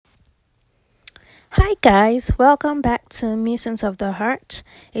Hi guys, welcome back to Missings of the Heart.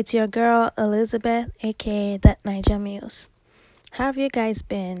 It's your girl Elizabeth, aka That Niger Muse. How have you guys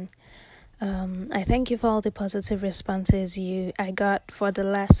been? I thank you for all the positive responses I got for the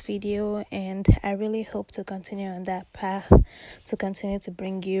last video, and I really hope to continue on that path to continue to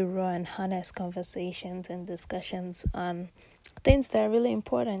bring you raw and honest conversations and discussions on things that are really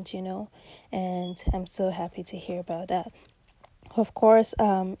important, and I'm so happy to hear about that. Of course,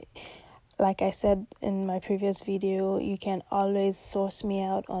 like I said in my previous video, you can always source me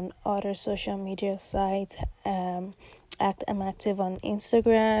out on other social media sites. I'm active on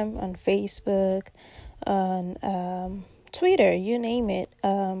Instagram, on Facebook, on Twitter, you name it.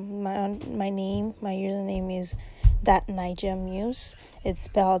 My username is That Niger Muse. It's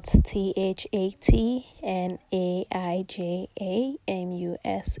spelled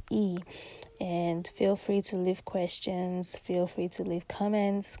ThatNaijaMuse. And feel free to leave questions. Feel free to leave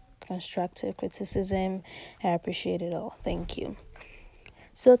comments, constructive criticism. I appreciate it all. Thank you.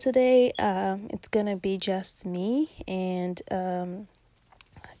 So today, it's gonna be just me, and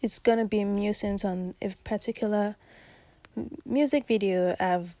it's gonna be musings on a particular music video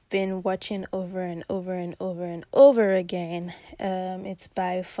I've been watching over and over and over and over again. It's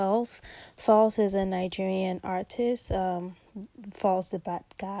by Falz. Falz is a Nigerian artist. Falz the Bad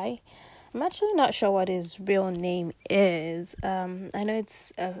Guy. I'm actually not sure what his real name is. I know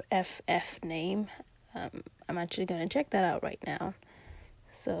it's a FF name. I'm actually going to check that out right now.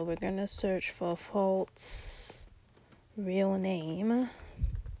 So we're going to search for Falz real name.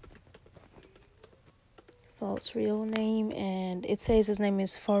 Falz real name, and it says his name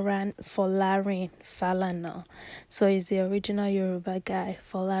is Folarin Falana. So he's the original Yoruba guy,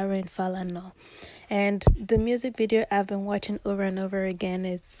 Folarin Falana. And the music video I've been watching over and over again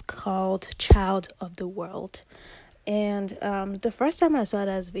is called Child of the World. And the first time I saw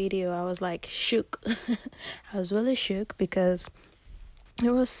that video, I was like shook. I was really shook because it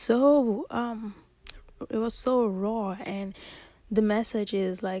was so raw, and the message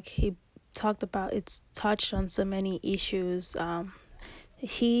is like he talked about, it's touched on so many issues.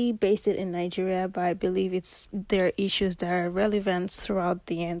 He based it in Nigeria, but I believe there are issues that are relevant throughout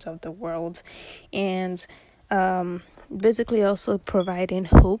the ends of the world, and basically also providing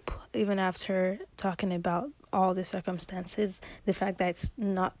hope even after talking about all the circumstances, the fact that it's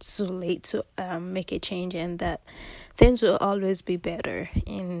not too late to make a change, and that things will always be better,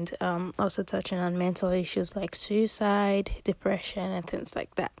 and also touching on mental issues like suicide, depression, and things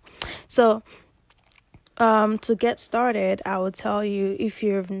like that. So to get started, I would tell you, if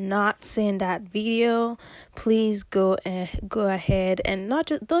you've not seen that video, please go ahead and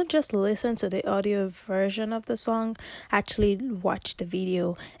don't just listen to the audio version of the song. Actually watch the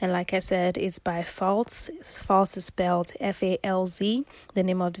video. And like I said, it's by Falz. Falz is spelled Falz. The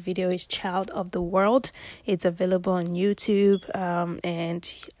name of the video is Child of the World. It's available on YouTube, and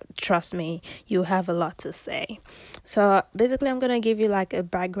trust me, you have a lot to say. So basically, I'm gonna give you like a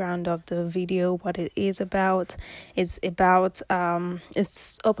background of the video, what it is about. It's about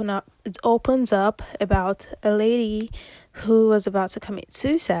it opens up about a lady who was about to commit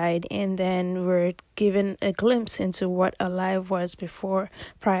suicide, and then we're given a glimpse into what her life was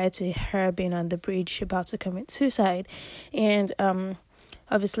prior to her being on the bridge about to commit suicide. And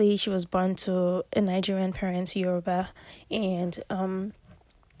obviously she was born to a Nigerian parents, Yoruba, and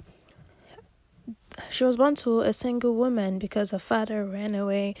she was born to a single woman because her father ran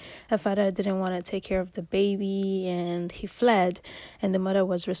away. Her father didn't want to take care of the baby, and he fled. And the mother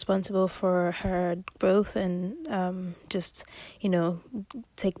was responsible for her growth and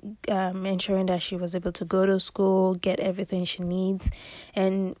ensuring that she was able to go to school, get everything she needs.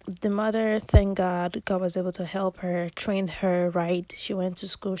 And the mother, thank God was able to help her, trained her right. She went to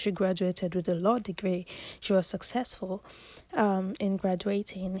school. She graduated with a law degree. She was successful in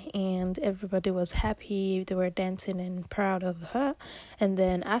graduating, and everybody was happy. They were dancing and proud of her. And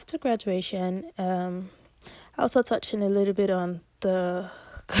then after graduation, also touching a little bit on the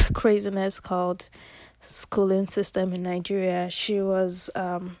craziness called schooling system in Nigeria, she was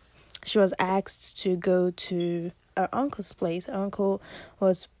asked to go to her uncle's place. Her uncle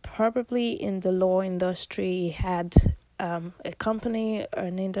was probably in the law industry. He had a company,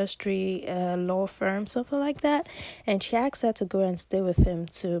 an industry, a law firm, something like that. And she asked her to go and stay with him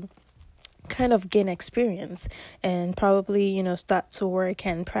to kind of gain experience and probably, start to work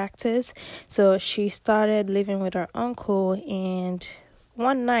and practice. So she started living with her uncle, and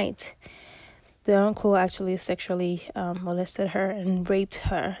one night the uncle actually sexually molested her and raped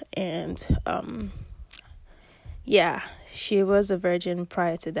her. And she was a virgin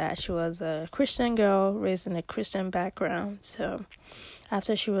prior to that. She was a Christian girl raised in a Christian background. So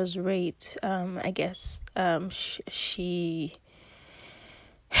after she was raped, I guess she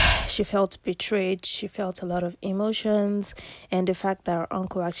felt betrayed. She felt a lot of emotions, and the fact that her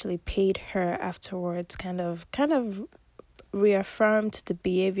uncle actually paid her afterwards kind of reaffirmed the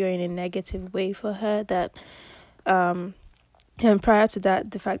behavior in a negative way for her. That and prior to that,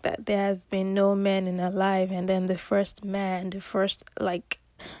 the fact that there have been no men in her life, and then the first like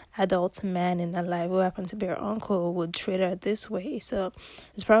adult man in her life who happened to be her uncle would treat her this way. So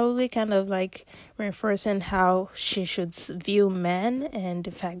it's probably kind of like reinforcing how she should view men, and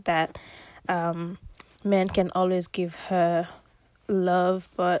the fact that men can always give her love,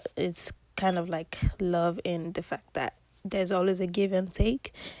 but it's kind of like love in the fact that there's always a give and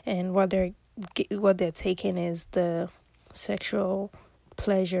take, and what they're taking is the sexual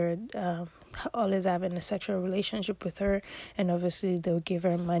pleasure, always having a sexual relationship with her, and obviously they'll give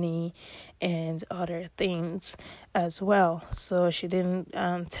her money and other things as well. So she didn't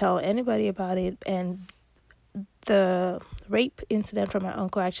tell anybody about it, and the rape incident from my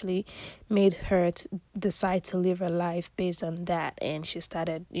uncle actually made her decide to live her life based on that, and she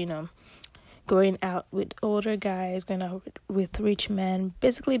started, going out with older guys, going out with rich men,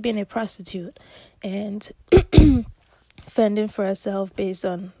 basically being a prostitute, and fending for herself based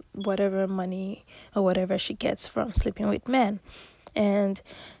on whatever money or whatever she gets from sleeping with men. And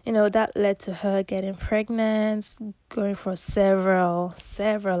that led to her getting pregnant, going for several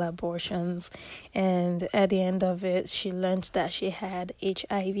abortions, and at the end of it she learned that she had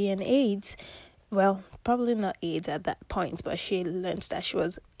HIV and AIDS. Well, probably not AIDS at that point, but she learned that she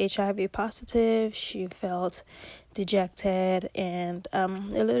was HIV positive. She felt dejected and a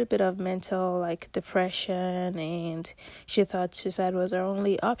little bit of mental depression, and she thought suicide was her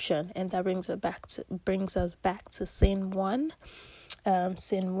only option. And that brings us back to sin one.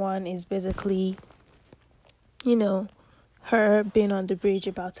 Sin one is basically, her being on the bridge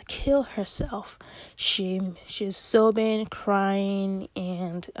about to kill herself. She's sobbing, crying,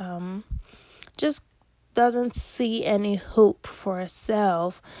 and just doesn't see any hope for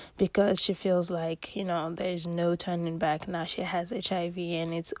herself, because she feels like, there's no turning back. Now she has HIV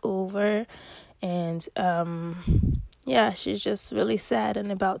and it's over. And she's just really sad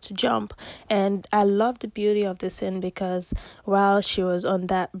and about to jump. And I love the beauty of the scene, because while she was on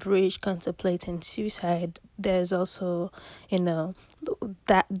that bridge contemplating suicide, there's also,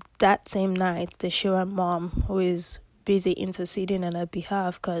 that same night, the Shua mom, who is busy interceding on her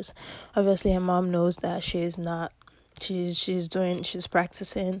behalf, because obviously her mom knows that she's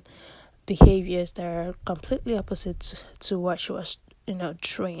practicing behaviors that are completely opposite to what she was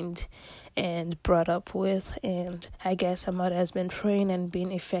trained and brought up with. And I guess her mother has been praying and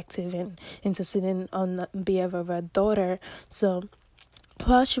being effective in interceding on behalf of her daughter. So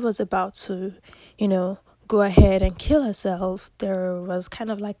while she was about to go ahead and kill herself, there was kind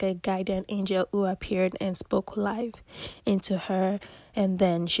of like a guardian angel who appeared and spoke life into her. And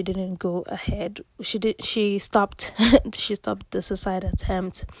then she didn't go ahead. She stopped the suicide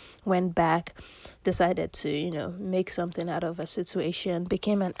attempt, went back, decided to make something out of a situation,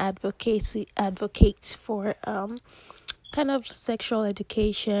 became an advocate for kind of sexual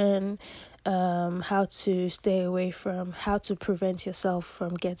education, how to stay away from, how to prevent yourself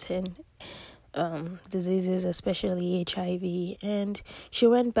from getting diseases, especially HIV. And she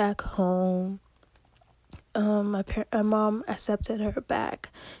went back home. Her mom accepted her back,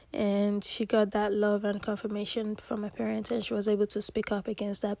 and she got that love and confirmation from her parents, and she was able to speak up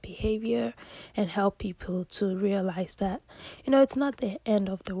against that behavior and help people to realize that it's not the end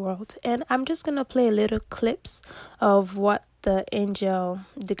of the world. And I'm just gonna play a little clips of what the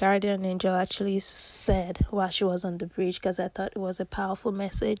guardian angel actually said while she was on the bridge, because I thought it was a powerful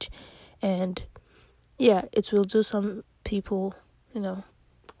message. And it will do some people,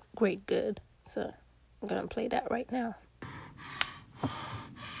 great good. So I'm going to play that right now.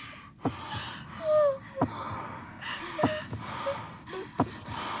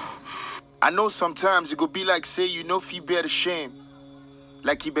 I know sometimes it could be like say if you bear the shame.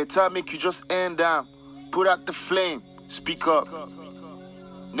 Like you better make you just end down. Put out the flame. Speak up.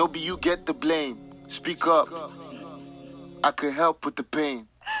 No be you get the blame. Speak up. I could help with the pain.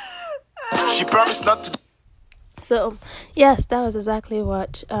 She promised not to. So, yes, that was exactly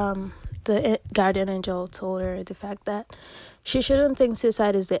what the guardian angel told her. The fact that she shouldn't think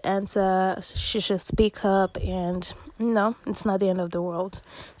suicide is the answer. She should speak up, and no, it's not the end of the world.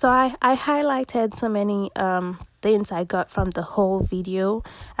 So I highlighted so many things I got from the whole video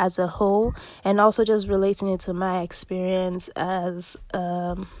as a whole, and also just relating it to my experience as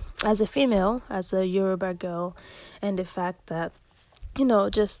a female, as a Yoruba girl, and the fact that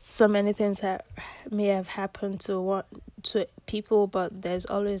just so many things that may have happened to to people, but there's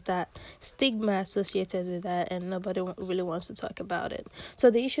always that stigma associated with that, and nobody really wants to talk about it. So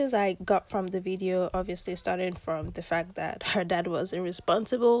the issues I got from the video, obviously starting from the fact that her dad was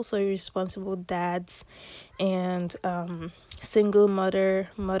irresponsible, so irresponsible dads and single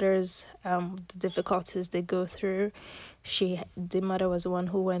mothers, the difficulties they go through. The mother was the one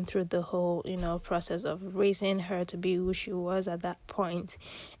who went through the whole, process of raising her to be who she was at that point,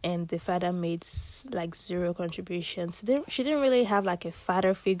 and the father made like zero contributions. She didn't really have like a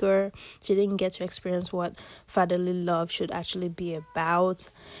father figure. She didn't get to experience what fatherly love should actually be about.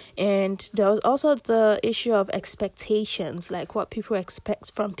 And there was also the issue of expectations, like what people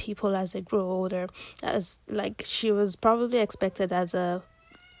expect from people as they grow older. As like she was probably expected as a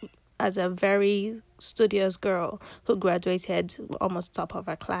very studious girl who graduated almost top of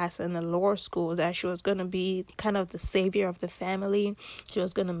her class in a law school, that she was going to be kind of the savior of the family. She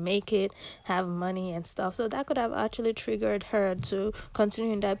was going to make it, have money and stuff. So that could have actually triggered her to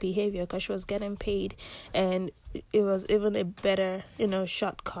continue in that behavior because she was getting paid, and it was even a better,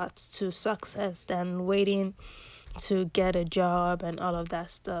 shortcut to success than waiting to get a job and all of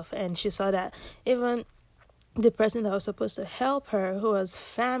that stuff. And she saw that even the person that was supposed to help her, who was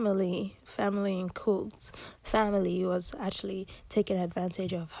family in quotes, family, was actually taking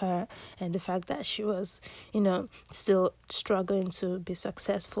advantage of her, and the fact that she was, still struggling to be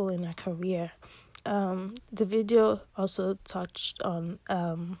successful in her career. The video also touched on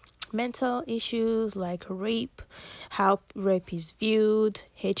mental issues like rape, how rape is viewed,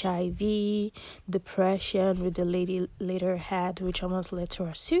 HIV, depression, which the lady later had, which almost led to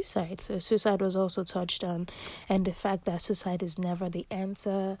her suicide. So suicide was also touched on, and the fact that suicide is never the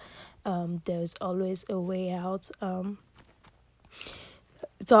answer. There's always a way out.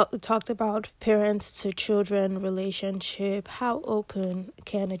 Talked about parents to children relationship. How open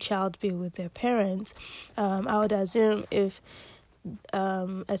can a child be with their parents? I would assume if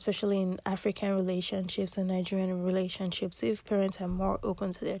especially in African relationships and Nigerian relationships, if parents are more open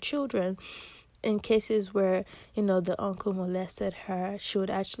to their children, in cases where, the uncle molested her, she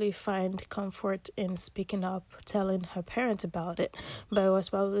would actually find comfort in speaking up, telling her parents about it. But it was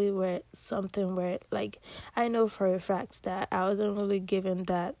probably something where, like, I know for a fact that I wasn't really given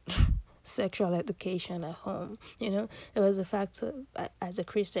that sexual education at home. It was the fact that as a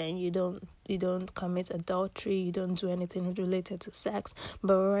Christian, you don't commit adultery, you don't do anything related to sex,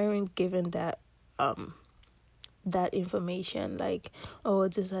 but we weren't given that information, like, oh,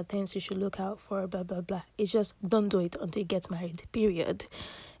 these are things you should look out for, blah blah blah. It's just don't do it until you get married, period.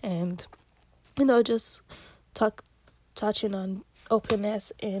 And just touching on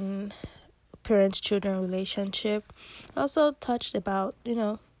openness in parents-children relationship. Also touched about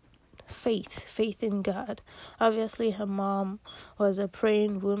faith in God. Obviously, her mom was a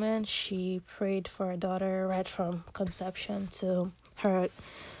praying woman. She prayed for her daughter right from conception to her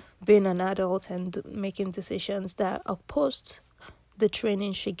being an adult and making decisions that opposed the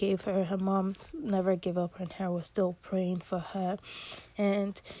training she gave her. Her mom never gave up on her, was still praying for her.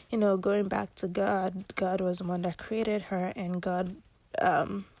 And, going back to God was the one that created her, and God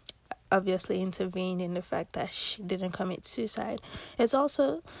obviously intervened in the fact that she didn't commit suicide. It's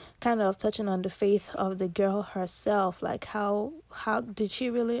also kind of touching on the faith of the girl herself, like how did she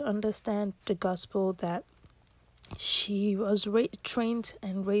really understand the gospel that she was trained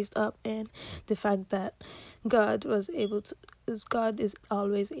and raised up in, the fact that God is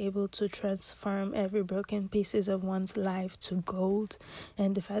always able to transform every broken pieces of one's life to gold,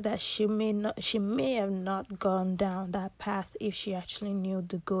 and the fact that she may have not gone down that path if she actually knew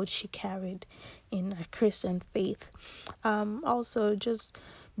the gold she carried in her Christian faith. Also just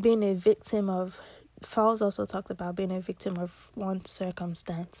being a victim of, Falls also talked about being a victim of one's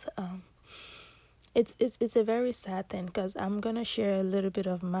circumstance. It's a very sad thing, because I'm going to share a little bit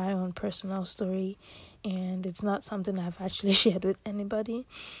of my own personal story, and it's not something I've actually shared with anybody.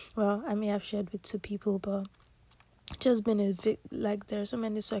 Well, I may have shared with 2 people, but just been like, there are so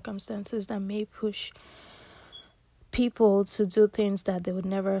many circumstances that may push people to do things that they would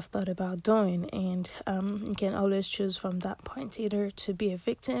never have thought about doing, and you can always choose from that point either to be a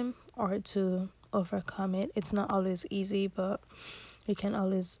victim or to overcome it. It's not always easy, but you can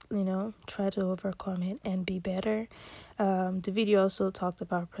always, try to overcome it and be better. The video also talked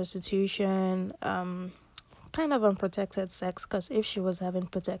about prostitution, kind of unprotected sex, because if she was having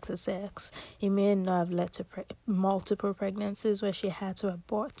protected sex, it may not have led to multiple pregnancies where she had to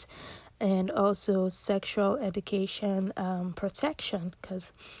abort. And also sexual education, protection,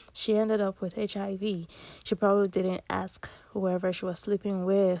 because she ended up with HIV. She probably didn't ask whoever she was sleeping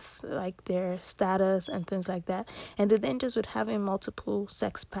with, like, their status and things like that. And the dangers with having multiple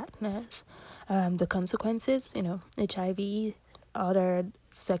sex partners. the consequences, HIV, other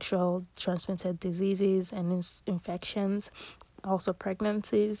sexual transmitted diseases and infections, also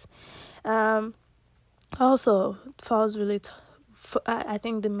pregnancies. Also falls really I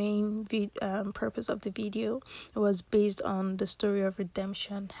think the main purpose of the video was based on the story of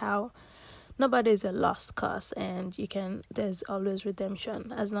redemption, how nobody is a lost cause, and there's always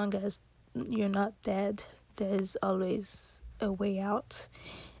redemption. As long as you're not dead, there's always a way out.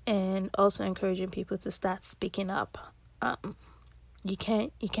 And also encouraging people to start speaking up. You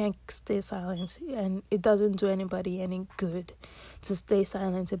can't stay silent, and it doesn't do anybody any good to stay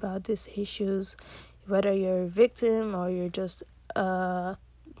silent about these issues, whether you're a victim or you're just a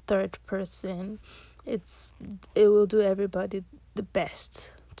third person. It will do everybody the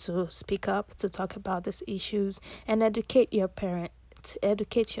best to speak up, to talk about these issues, and educate your parents,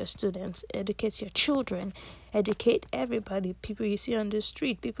 educate your students, educate your children, educate everybody, people you see on the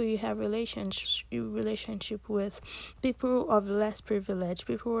street, people you have relationship with, people of less privilege,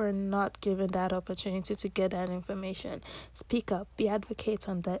 people who are not given that opportunity to get that information. Speak up, be advocates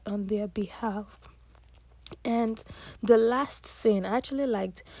on their behalf. And the last scene, I actually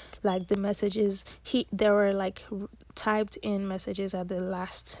liked the messages. There were typed in messages at the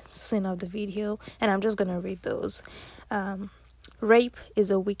last scene of the video, and I'm just gonna read those. Rape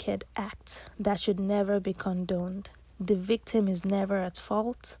is a wicked act that should never be condoned. The victim is never at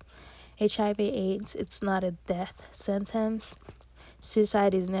fault. HIV/AIDS, it's not a death sentence.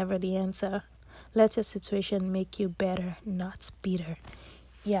 Suicide is never the answer. Let your situation make you better, not bitter.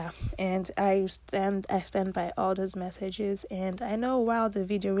 Yeah, and I stand by all those messages. And I know while the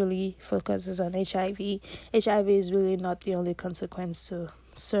video really focuses on HIV is really not the only consequence to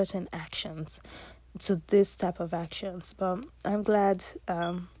certain actions, to this type of actions. But I'm glad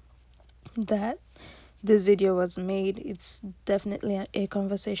that this video was made. It's definitely a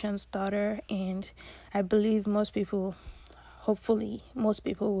conversation starter, and I believe hopefully most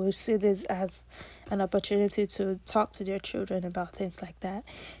people will see this as an opportunity to talk to their children about things like that.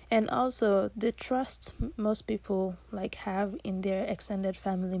 And also the trust most people have in their extended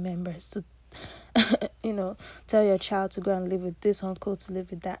family members to tell your child to go and live with this uncle, to live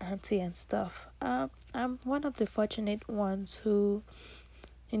with that auntie and stuff. I'm one of the fortunate ones who,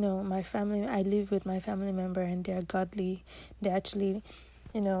 I live with my family member and they're godly. They're actually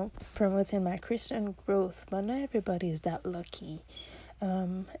promoting my Christian growth, but not everybody is that lucky.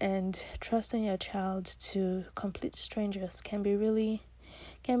 And trusting your child to complete strangers can be really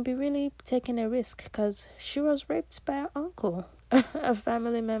taking a risk, because she was raped by her uncle, a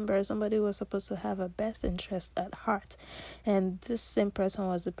family member, somebody who was supposed to have her best interest at heart. And this same person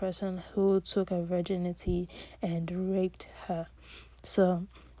was the person who took her virginity and raped her. So,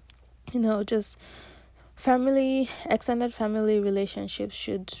 just extended family relationships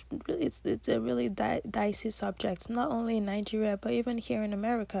it's a really dicey subject, not only in Nigeria but even here in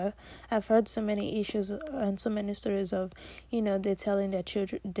America. I've heard so many issues and so many stories of they're telling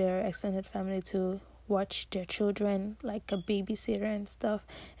their extended family to watch their children like a babysitter and stuff,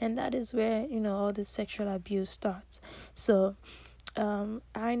 and that is where all this sexual abuse starts. So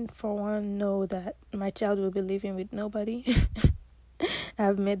I for one know that my child will be living with nobody.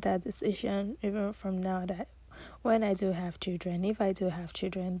 I've made that decision even from now, that when I do have children, if I do have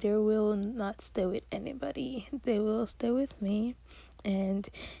children, they will not stay with anybody. They will stay with me. And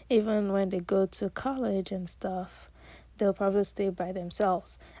even when they go to college and stuff, they'll probably stay by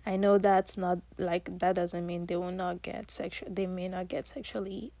themselves. I know that's not that doesn't mean they will not they may not get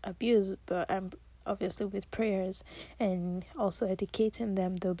sexually abused, but I'm obviously with prayers and also educating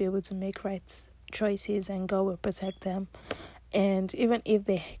them, they'll be able to make right choices and God will protect them. And even if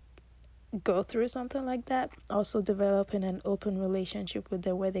they go through something like that, also developing an open relationship with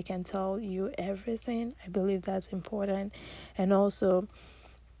them where they can tell you everything. I believe that's important. And also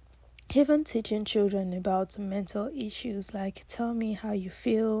even teaching children about mental issues, tell me how you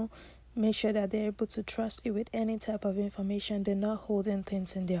feel. Make sure that they're able to trust you with any type of information. They're not holding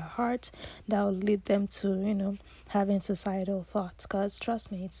things in their heart that will lead them to, having suicidal thoughts. Because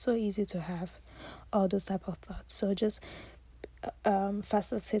trust me, it's so easy to have all those type of thoughts. So just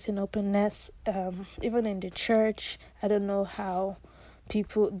facilitating openness, even in the church. I don't know how the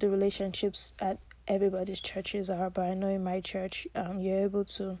relationships at everybody's churches are, but I know in my church, you're able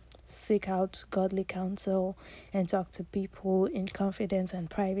to seek out godly counsel and talk to people in confidence and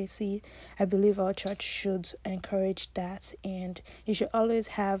privacy. I believe our church should encourage that, and you should always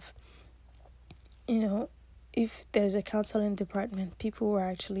have, if there's a counseling department, people who are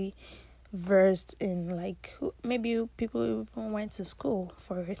actually versed in maybe people who even went to school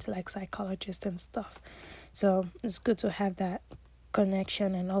for it, like psychologists and stuff. So it's good to have that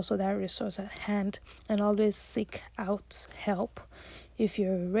connection and also that resource at hand, and always seek out help. If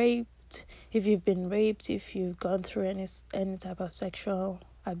you're raped, if you've been raped, if you've gone through any type of sexual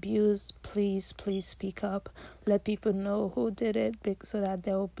abuse, please speak up. Let people know who did it, so that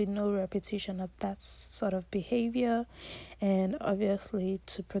there will be no repetition of that sort of behavior. And obviously,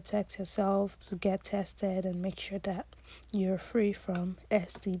 to protect yourself, to get tested and make sure that you're free from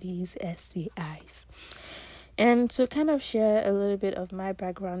STDs, STIs. And to kind of share a little bit of my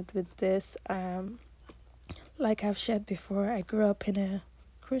background with this, like I've shared before, I grew up in a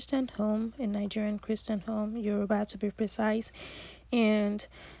Christian home, a Nigerian Christian home, Yoruba to be precise. And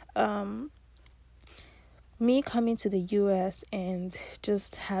me coming to the US and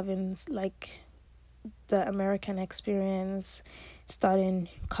just having like the American experience, starting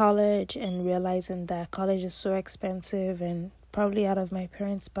college and realizing that college is so expensive and probably out of my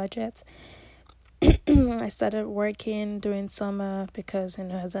parents' budget. I started working during summer because,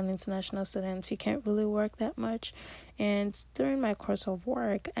 as an international student, you can't really work that much. And during my course of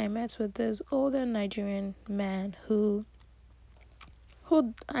work, I met with this older Nigerian man who,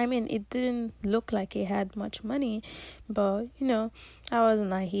 it didn't look like he had much money, but, I was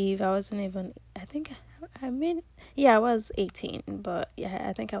naive. I wasn't even, I was 18, but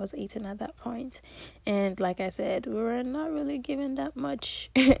I think I was 18 at that point. And like I said, we were not really given that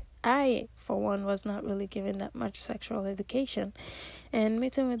much. I, for one, was not really given that much sexual education. And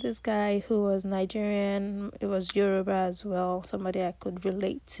meeting with this guy who was Nigerian, it was Yoruba as well, somebody I could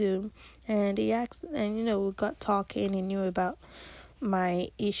relate to. And he asked, and, we got talking. He knew about my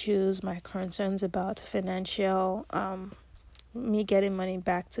issues, my concerns about financial, me getting money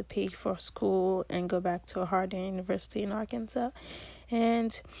back to pay for school and go back to Harding University in Arkansas.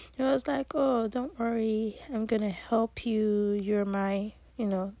 And it was like, oh, don't worry, I'm going to help you. You're my,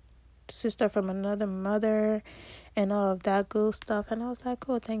 sister from another mother and all of that good stuff. And I was like,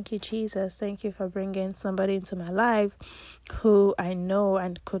 oh, thank you, Jesus. Thank you for bringing somebody into my life who I know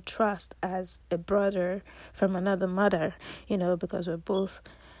and could trust as a brother from another mother, because we're both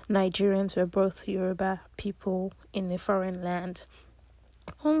Nigerians, we're both Yoruba people in a foreign land.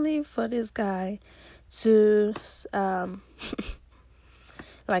 Only for this guy to,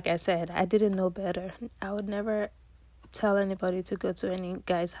 like I said, I didn't know better. I would never tell anybody to go to any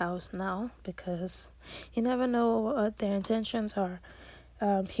guy's house now, because you never know what their intentions are.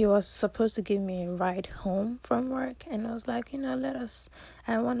 He was supposed to give me a ride home from work, and I was like,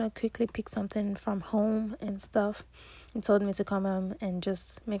 I want to quickly pick something from home and stuff. He told me to come home and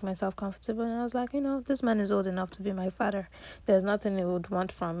just make myself comfortable, and I was like, this man is old enough to be my father. There's nothing he would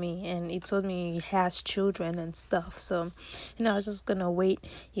want from me, and he told me he has children and stuff, so, I was just gonna wait.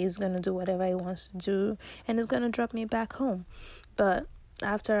 He's gonna do whatever he wants to do, and he's gonna drop me back home. But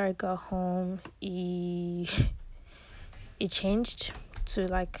after I got home, he changed to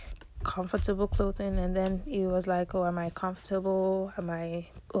like comfortable clothing, and then he was like, oh, am I comfortable? Am I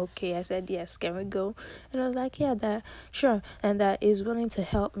okay? I said, yes, can we go? And I was like, yeah, that sure. And that he's willing to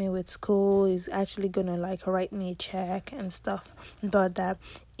help me with school. He's actually gonna like write me a check and stuff, but that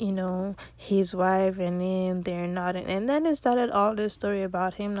his wife and him, they're not. And then it started all this story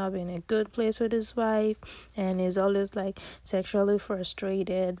about him not being in a good place with his wife, and he's always like sexually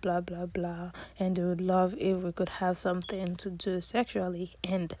frustrated, blah blah blah, and they would love if we could have something to do sexually.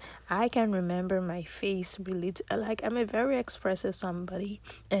 And I can remember my face really I'm a very expressive somebody,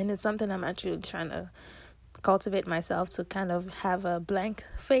 and it's something I'm actually trying to cultivate myself to kind of have a blank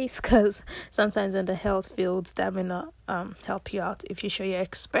face, because sometimes in the health fields that may not help you out if you show your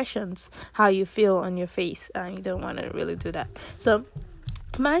expressions, how you feel on your face, and you don't want to really do that. So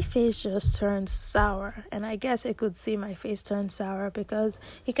my face just turned sour, and I guess I could see my face turn sour because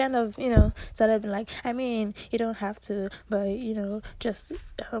he kind of started being like, you don't have to, but just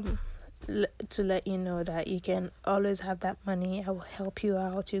to let you know that you can always have that money. I will help you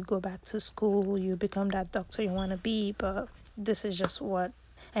out. You go back to school, you become that doctor you want to be, but this is just what.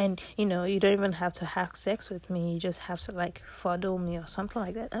 And you don't even have to have sex with me, you just have to like fondle me or something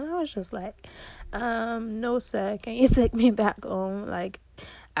like that. And I was just like, no sir, can you take me back home? Like,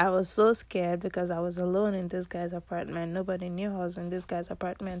 I was so scared because I was alone in this guy's apartment. Nobody knew I was in this guy's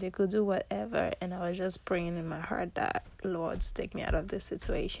apartment. They could do whatever. And I was just praying in my heart that, Lord, take me out of this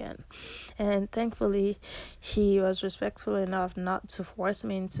situation. And thankfully, he was respectful enough not to force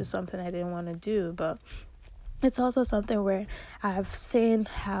me into something I didn't want to do. But it's also something where I've seen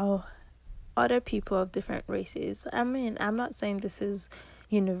how other people of different races, I'm not saying this is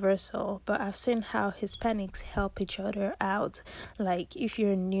universal, but I've seen how Hispanics help each other out. Like, if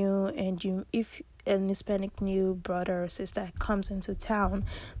you're new and if an Hispanic new brother or sister comes into town,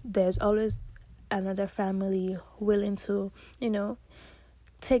 there's always another family willing to,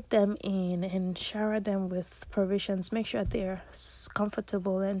 take them in and shower them with provisions, make sure they're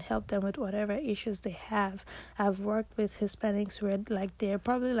comfortable, and help them with whatever issues they have. I've worked with Hispanics where they're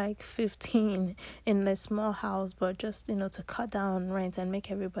probably 15 in a small house, but just to cut down rent and make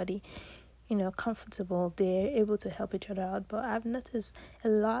everybody comfortable, they're able to help each other out. But I've noticed a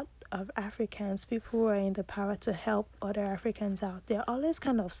lot of Africans, people who are in the power to help other Africans out, they're always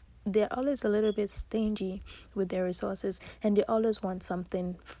a little bit stingy with their resources, and they always want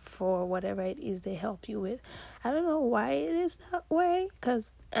something for whatever it is they help you with. I don't know why it is that way,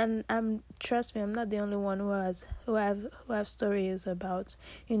 trust me, I'm not the only one who have stories about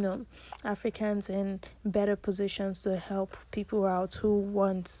Africans in better positions to help people out who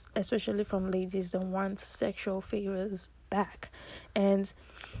want, especially from ladies, that want sexual favors back. And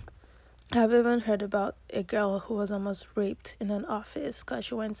I've even heard about a girl who was almost raped in an office because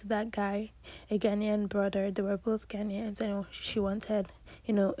she went to that guy, a Ghanaian brother. They were both Ghanaians, and she wanted,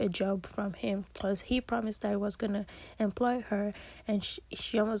 a job from him because he promised that he was going to employ her, and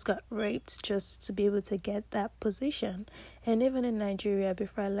she almost got raped just to be able to get that position. And even in Nigeria,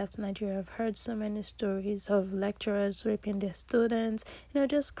 before I left Nigeria, I've heard so many stories of lecturers raping their students,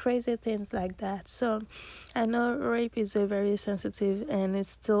 just crazy things like that. So I know rape is a very sensitive, and it's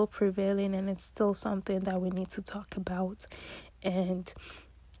still prevailing, and it's still something that we need to talk about. And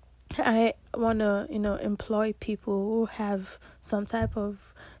I want to, employ people who have some type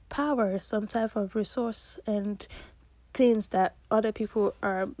of power, some type of resource, and things that other people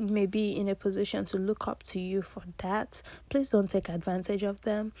are maybe in a position to look up to you for that. Please don't take advantage of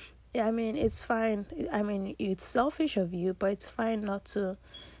them. I mean, it's fine. I mean, it's selfish of you, but it's fine not to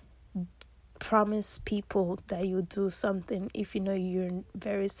promise people that you do something if you're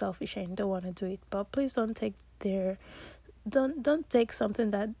very selfish and you don't want to do it. But please don't take don't take something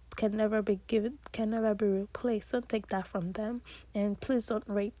that can never be given, can never be replaced. Don't take that from them, and please don't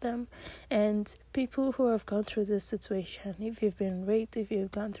rape them. And people who have gone through this situation, if you've been raped, if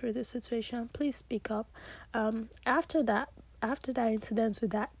you've gone through this situation, please speak up. After that incident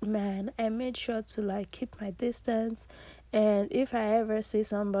with that man, I made sure to keep my distance. And if I ever see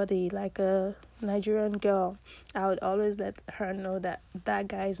somebody like a Nigerian girl, I would always let her know that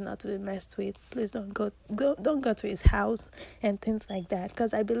guy is not to be messed with. Please don't go to his house and things like that,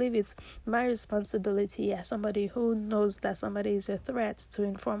 because I believe it's my responsibility as somebody who knows that somebody is a threat to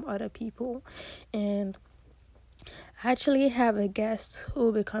inform other people. And I actually have a guest who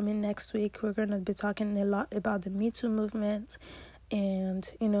will be coming next week. We're going to be talking a lot about the Me Too movement and,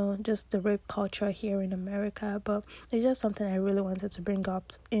 just the rape culture here in America. But it's just something I really wanted to bring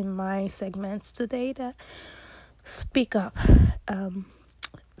up in my segments today, that speak up.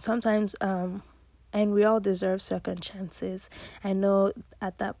 Sometimes, and we all deserve second chances. I know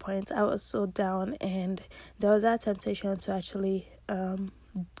at that point I was so down, and there was that temptation to actually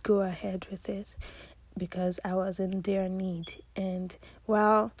go ahead with it because I was in their need. And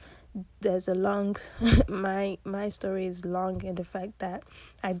while there's a long my story is long in the fact that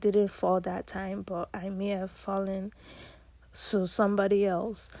I didn't fall that time, but I may have fallen to somebody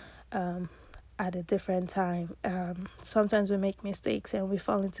else at a different time. Sometimes we make mistakes and we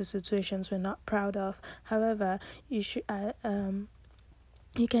fall into situations we're not proud of. However, you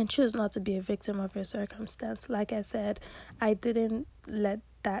can choose not to be a victim of your circumstance. Like I said, I didn't let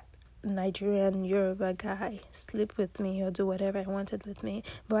that Nigerian Yoruba guy sleep with me or do whatever I wanted with me,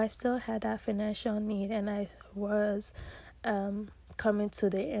 but I still had that financial need, and I was coming to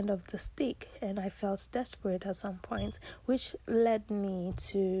the end of the stick, and I felt desperate at some point, which led me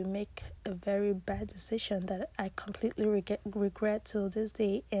to make a very bad decision that I completely regret till this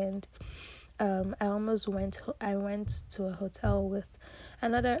day. And I went to a hotel with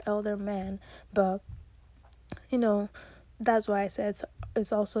another elder man, but that's why I said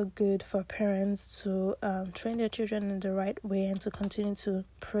it's also good for parents to train their children in the right way, and to continue to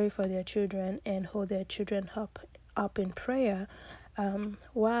pray for their children and hold their children up in prayer.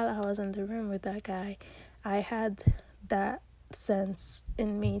 While I was in the room with that guy, I had that sense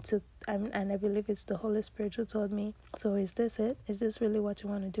in me and I believe it's the Holy Spirit who told me, so is this it? Is this really what you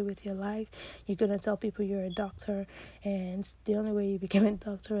want to do with your life? You're going to tell people you're a doctor, and the only way you became a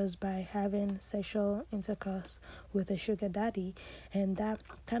doctor is by having sexual intercourse with a sugar daddy. And that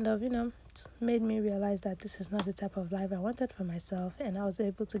kind of, made me realize that this is not the type of life I wanted for myself, and I was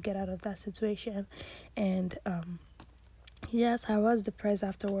able to get out of that situation. And yes, I was depressed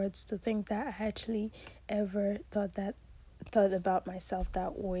afterwards to think that I actually ever thought about myself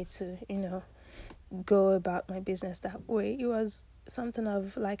that way, to go about my business that way. It was something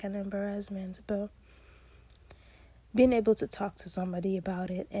of like an embarrassment, but being able to talk to somebody about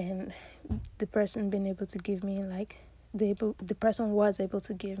it, and the person being able to give me like the person was able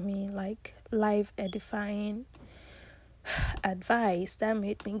to give me like life edifying advice that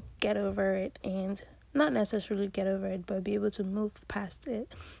made me get over it, and not necessarily get over it, but be able to move past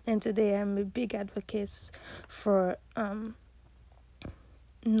it. And today I'm a big advocate for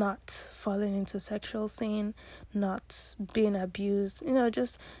not falling into sexual sin, not being abused,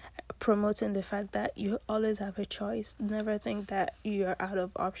 just promoting the fact that you always have a choice. Never think that you're out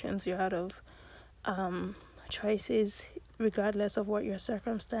of options, you're out of choices, regardless of what your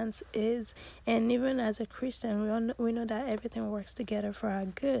circumstance is. And even as a Christian, we know that everything works together for our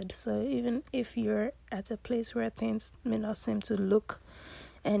good. So even if you're at a place where things may not seem to look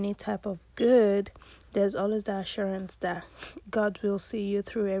any type of good, there's always the assurance that God will see you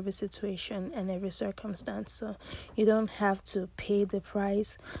through every situation and every circumstance. So you don't have to pay the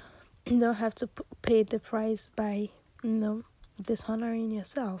price. You don't have to pay the price by dishonoring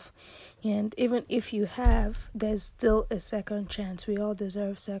yourself. And even if you have, there's still a second chance. We all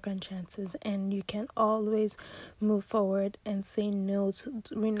deserve second chances, and you can always move forward and say no to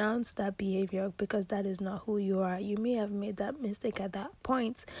renounce that behavior, because that is not who you are. You may have made that mistake at that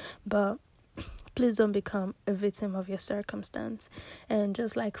point, but please don't become a victim of your circumstance. And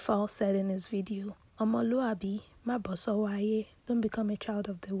just like Fall said in his video, Omoluabi, ma bosowaye, don't become a child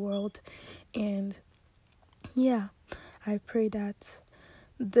of the world. And yeah, I pray that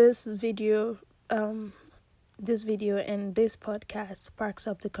this video and this podcast sparks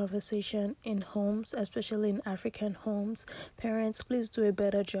up the conversation in homes, especially in African homes. Parents, please do a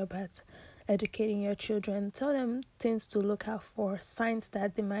better job at educating your children. Tell them things to look out for, signs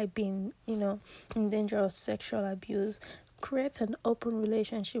that they might be in danger of sexual abuse. Create an open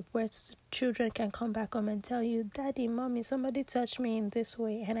relationship where children can come back home and tell you, Daddy, Mommy, somebody touched me in this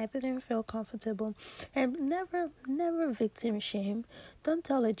way and I didn't feel comfortable. And never victim shame. Don't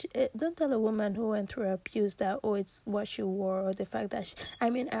tell a woman who went through abuse that it's what she wore, or the fact that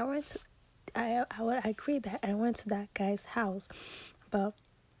I would agree that I went to that guy's house, but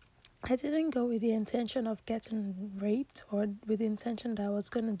I didn't go with the intention of getting raped or with the intention that I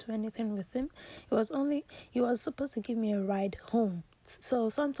was going to do anything with him. He was supposed to give me a ride home. So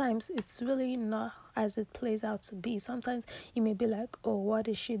sometimes it's really not as it plays out to be. Sometimes you may be like, oh, what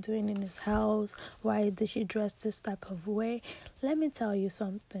is she doing in his house? Why did she dress this type of way? Let me tell you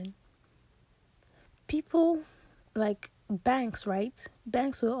something. People like banks, right?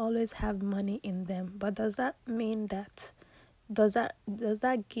 Banks will always have money in them. But does that mean that does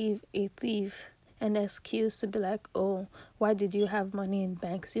that give a thief an excuse to be like, oh, why did you have money in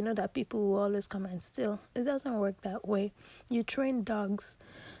banks? You know that people will always come and steal. It doesn't work that way. You train dogs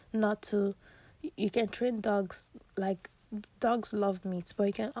you can train dogs, like dogs love meat, but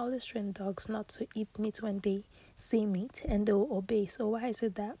you can always train dogs not to eat meat when they see meat, and they will obey. So why is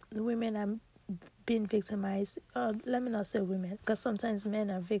it that women are being victimized? Let me not say women, because sometimes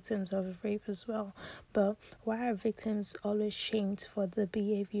men are victims of rape as well. But why are victims always shamed for the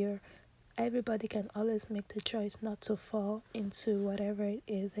behavior? Everybody can always make the choice not to fall into whatever it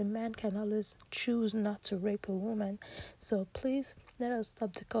is. A man can always choose not to rape a woman. So please, let us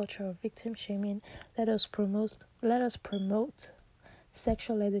stop the culture of victim shaming. Let us promote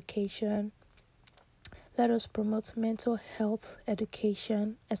sexual education. Let us promote mental health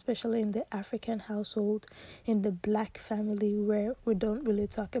education, especially in the African household, in the Black family, where we don't really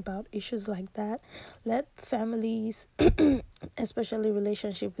talk about issues like that. Let families, especially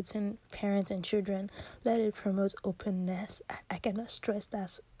relationship between parents and children, let it promote openness. I cannot stress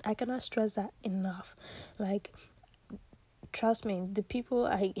that enough. Like, trust me, the people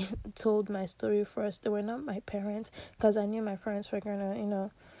I told my story first, they were not my parents, because I knew my parents were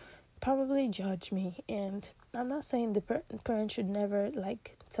gonna, probably judge me. And I'm not saying the parent should never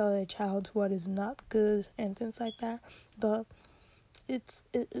tell a child what is not good and things like that, but it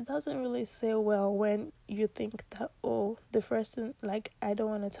doesn't really say well when you think that, oh, the first thing, I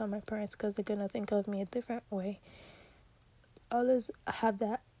don't want to tell my parents because they're gonna think of me a different way. Always have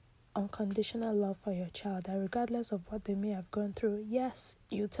that unconditional love for your child, that regardless of what they may have gone through, yes,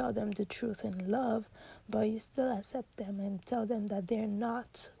 you tell them the truth in love, but you still accept them and tell them that they're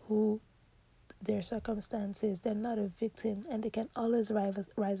not who their circumstances, they're not a victim, and they can always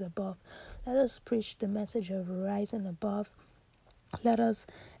rise above. Let us preach the message of rising above. Let us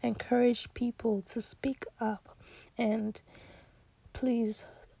encourage people to speak up. And please,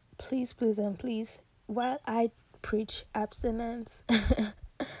 while I preach abstinence,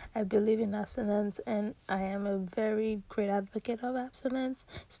 I believe in abstinence, and I am a very great advocate of abstinence.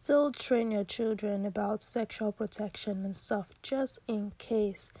 Still train your children about sexual protection and stuff, just in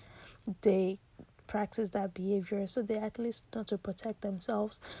case they practice that behavior, so they at least know to protect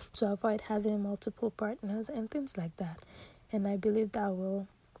themselves, to avoid having multiple partners and things like that. And I believe that will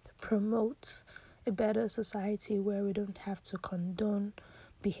promote a better society where we don't have to condone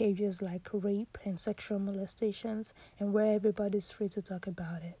behaviors like rape and sexual molestations, and where everybody's free to talk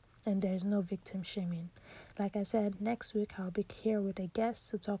about it and there's no victim shaming. Like I said, next week I'll be here with a guest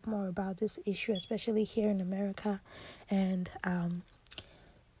to talk more about this issue, especially here in America. And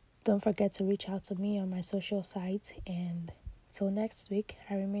don't forget to reach out to me on my social sites. And till next week,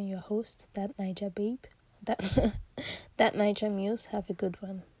 I remain your host, That Niger Babe, that Niger Muse. Have a good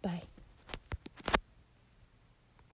one. Bye.